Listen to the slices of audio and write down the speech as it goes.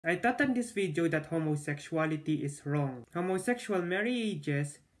I taught in this video that homosexuality is wrong. Homosexual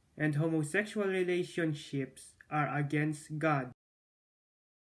marriages and homosexual relationships are against God.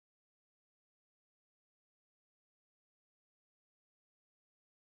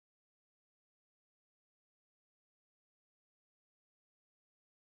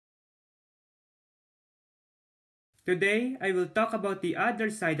 Today, I will talk about the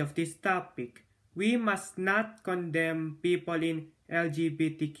other side of this topic. We must not condemn people in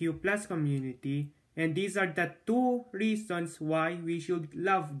LGBTQ plus community, and these are the two reasons why we should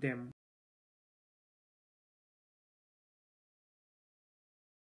love them.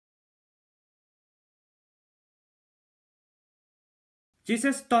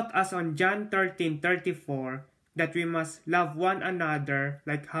 Jesus taught us on John 13:34 that we must love one another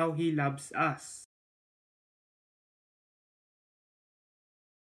like how He loves us.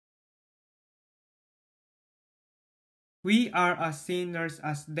 We are as sinners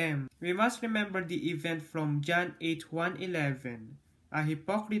as them. We must remember the event from John 8:1-11. A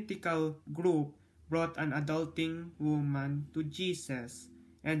hypocritical group brought an adulting woman to Jesus,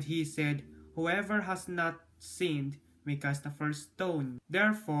 and he said, "Whoever has not sinned may cast the first stone."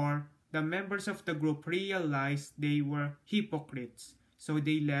 Therefore, the members of the group realized they were hypocrites, so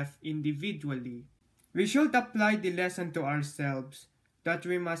they left individually. We should apply the lesson to ourselves, that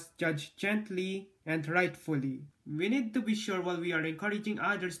we must judge gently and rightfully. We need to be sure while we are encouraging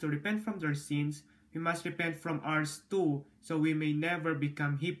others to repent from their sins, we must repent from ours too, so we may never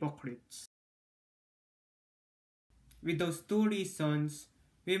become hypocrites. With those two reasons,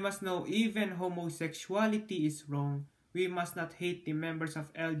 we must know even homosexuality is wrong. We must not hate the members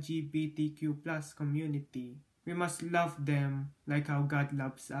of LGBTQ plus community. We must love them like how God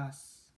loves us.